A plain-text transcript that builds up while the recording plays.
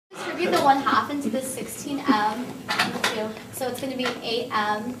distribute the 1/2 into the 16m, so it's going to be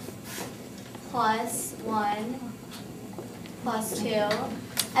 8m plus 1 plus 2.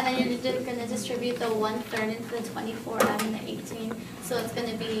 And then you're going to distribute the 1/3 into the 24m and the 18. So it's going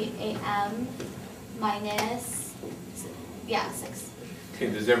to be 8m minus, 6. Okay,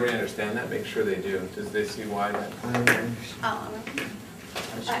 does everybody understand that? Make sure they do. Does they see why that? Okay.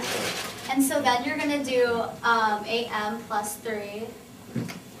 And so then you're going to do 8m plus 3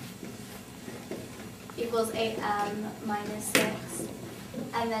 equals 8m minus 6.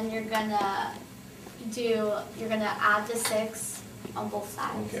 And then you're going to add the 6 on both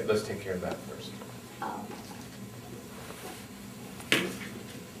sides. Okay, let's take care of that first.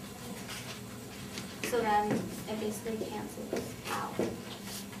 So then it basically cancels out.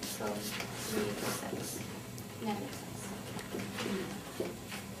 So 3 equals 6, negative 6.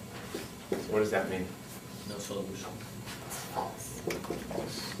 So what does that mean? No solution. It's false.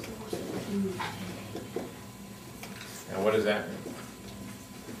 False. And what does that mean?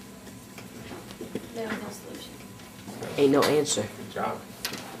 There was no solution. Ain't no answer. Good job.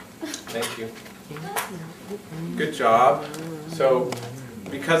 Thank you. Good job. So,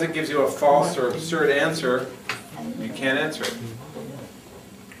 because it gives you a false or absurd answer, you can't answer it.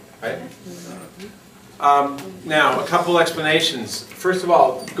 Right? Now, a couple explanations. First of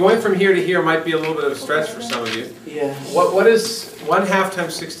all, going from here to here might be a little bit of a stretch for some of you. Yeah. What is 1/2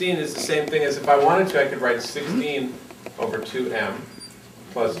 times 16 is the same thing as if I wanted to, I could write 16 over 2m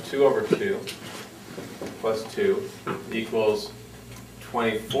plus 2 over 2 plus 2 equals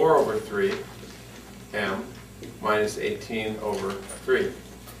 24 over 3m minus 18 over 3.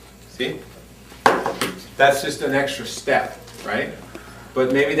 See? That's just an extra step, right?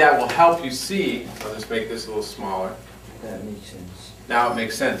 But maybe that will help you see. I'll just make this a little smaller. That makes sense. Now it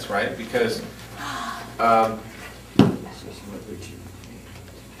makes sense, right? Because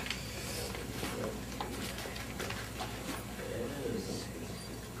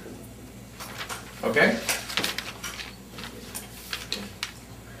okay?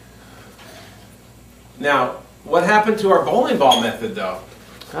 Now, what happened to our bowling ball method, though?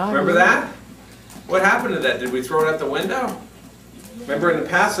 Remember that? What happened to that? Did we throw it out the window? Remember in the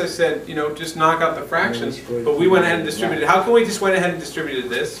past I said, you know, just knock out the fractions, but we went ahead and distributed. How come we just went ahead and distributed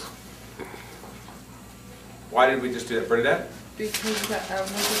this? Why did we just do that, Bernadette? Because the M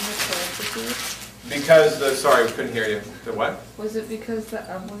was in the parentheses? Because the, sorry, we couldn't hear you. The what? Was it because the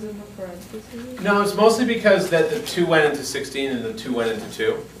M was in the parentheses? No, it's mostly because that the 2 went into 16 and the 2 went into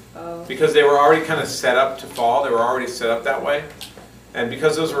 2. Oh. Because they were already kind of set up to fall. They were already set up that way. And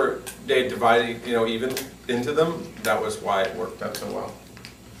because those were, they divided, you know, even into them, that was why it worked out so well.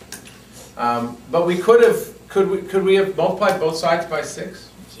 But we could have, could we have multiplied both sides by 6?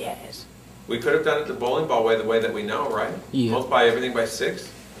 Yes. We could have done it the bowling ball way, the way that we know, right? Yeah. Multiply everything by 6.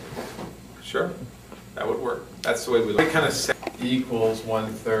 Sure, that would work. That's the way we kind of set equals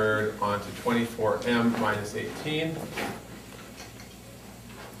 1/3 onto 24m minus 18.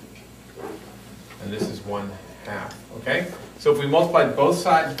 And this is 1/2, okay? So if we multiplied both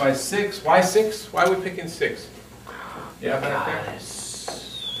sides by 6, why 6? Why are we picking 6? Yeah, back there?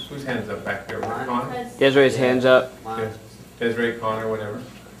 Whose hand's up back there? Connor? Desiree's hands up. Desiree, Connor, whatever.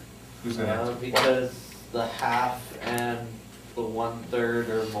 Who's the next? Because the 1/2 and the 1/3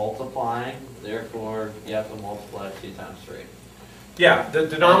 are multiplying, therefore you have to multiply 2 times 3. Yeah, the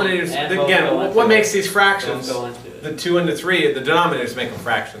denominators, And both again, go into what it. makes these fractions, Don't go into it. the 2 and the 3, the denominators make them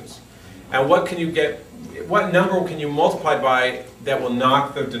fractions. And what can you get, what number can you multiply by that will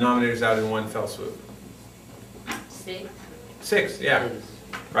knock the denominators out in one fell swoop? 6. 6, yeah,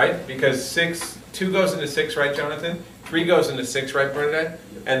 right? Because 2 goes into 6, right, Jonathan? 3 goes into 6, right, Bernadette?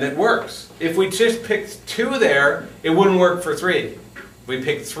 And it works. If we just picked 2 there, it wouldn't work for 3. If we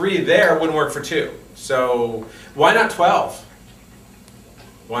picked 3 there, it wouldn't work for 2. So why not 12?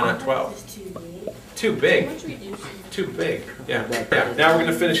 Why not 12? Too big. Too big. Yeah. Yeah. Now we're going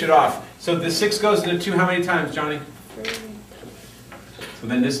to finish it off. So the 6 goes into 2 how many times, Johnny? So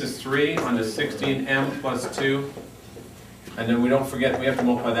then this is 3 on the 16m plus 2. And then we don't forget, we have to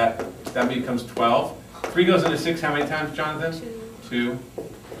multiply that. That becomes 12. 3 goes into 6 how many times, Jonathan? 2.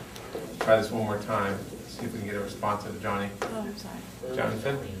 Try this one more time. See if we can get a response out of Johnny. Oh, I'm sorry.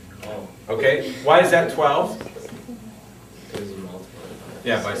 Jonathan? Okay. Why is that 12?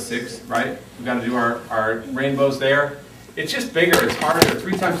 Yeah, by 6, right? We've got to do our rainbows there. It's just bigger, it's harder.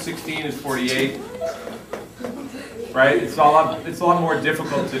 3 times 16 is 48. Right? It's a lot more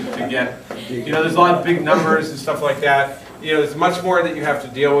difficult to get. You know, there's a lot of big numbers and stuff like that. You know, there's much more that you have to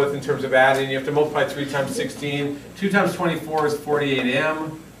deal with in terms of adding. You have to multiply 3 times 16. 2 times 24 is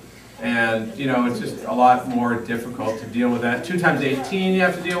 48m. And, you know, it's just a lot more difficult to deal with that. 2 times 18 you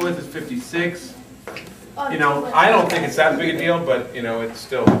have to deal with is 56. You know, I don't think it's that big a deal, but, you know, it's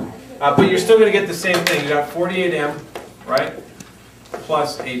still, but you're still gonna get the same thing. You got 48m, right?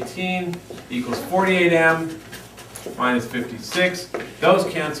 Plus 18 equals 48m minus 56. Those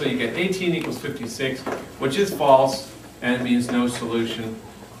cancel, you get 18 equals 56, which is false, and it means no solution.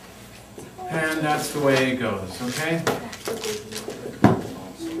 And that's the way it goes, okay?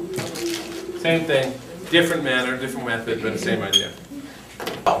 Same thing, different manner, different method, but the same idea.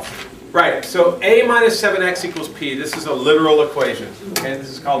 Oh, right, so a minus 7x equals p. This is a literal equation, okay? This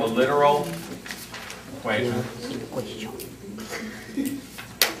is called a literal equation.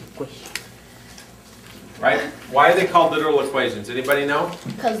 Right? Why are they called literal equations? Anybody know?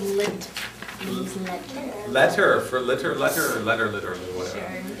 Because lit means letter. Letter, for literally,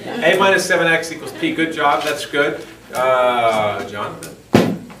 whatever. A minus 7x equals p. Good job, that's good. Jonathan,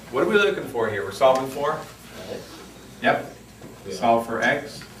 what are we looking for here? We're solving for? Yep. Solve for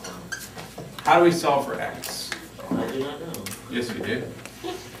x. How do we solve for x? I do not know. Yes, we do.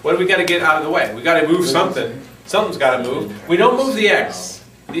 What do we got to get out of the way? We got to move something. Something's got to move. We don't move the x.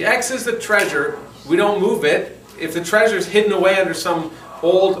 The x is the treasure. We don't move it. If the treasure is hidden away under some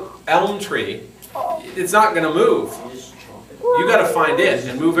old elm tree, it's not going to move. You got to find it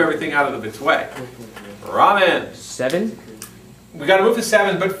and move everything out of its way. Ramen. 7? We got to move the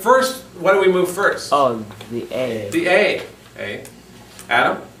 7, but first, what do we move first? Oh, the A. The A. A.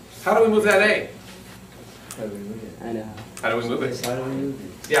 Adam, how do we move that A? I know. How do we move it? How do we move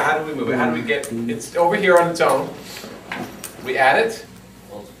it? Yeah, how do we move it? How do we get, it's over here on its own. We add it,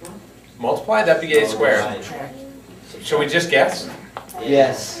 Multiply? multiply, that'd be A squared. Right. Shall we just guess?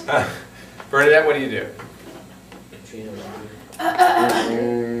 Yes. Bernadette, what do you do?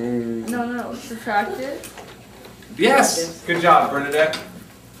 No, subtract it. Yes, good job, Bernadette.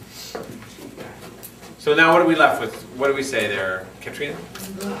 So now what are we left with? What do we say there, Katrina?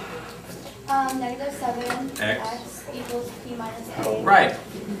 Negative 7 X. x equals p minus a. Right.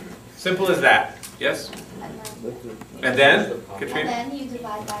 Simple as that. Yes? And then, And Katrina? then you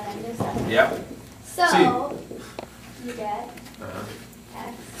divide by negative 7. Yep. So, you get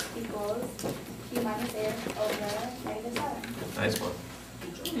x equals p minus a over negative 7. Nice one.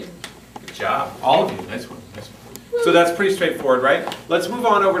 Good job. All of you. Nice one. Nice one. So that's pretty straightforward, right? Let's move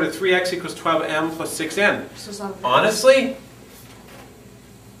on over to 3x equals 12m plus 6n. Honestly,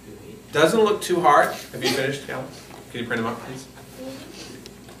 doesn't look too hard. Have you finished, Alice? Can you print them up, please?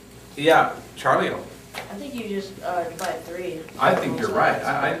 Yeah, Charlie. I think you just divide 3. I think you're right.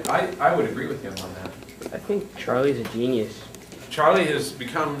 I would agree with him on that. I think Charlie's a genius. Charlie has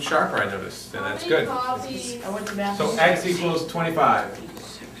become sharper, I noticed, and that's good. I went to math. So x equals 25.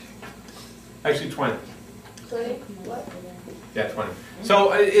 Actually 20. What? Yeah, 20.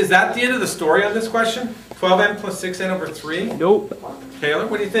 So is that the end of the story on this question? 12n plus 6n over 3? Nope. Taylor,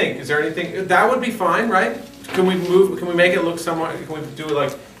 what do you think? Is there anything, that would be fine, right? Can we make it look somewhat, can we do it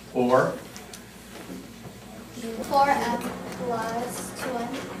like 4? 4m plus 2n.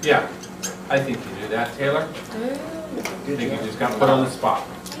 Yeah, I think you do that, Taylor. I think you just got put on the spot.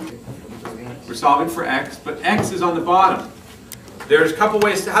 We're solving for x, but x is on the bottom. There's a couple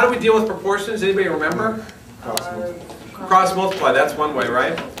ways, how do we deal with proportions? Anybody remember? Cross multiply, that's one way,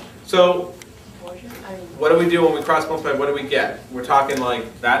 right? So, what do we do when we cross multiply? What do we get? We're talking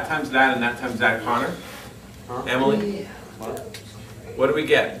like that times that and that times that, Connor? Emily? What do we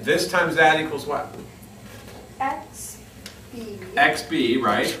get? This times that equals what? X b XB,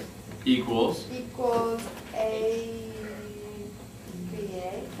 right? Equals? equals a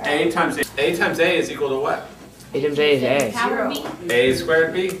ba. A times A. A times A is equal to what? A times A is A. Power B. A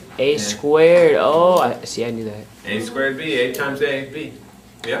squared B? A squared. Oh, I knew that. A squared B, A times A, B.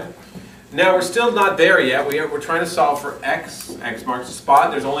 Yeah? Now, we're still not there yet. We're trying to solve for x. X marks the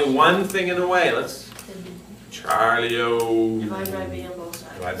spot. There's only one thing in the way. Let's... Charlie-o. Divide by B on both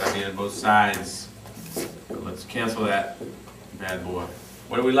sides. Divide by B on both sides. So let's cancel that bad boy.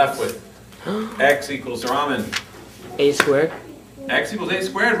 What are we left with? X equals ramen. A squared. X equals A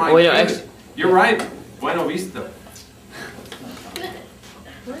squared, my Oh, wait, no, goodness. X. You're right. Bueno vista.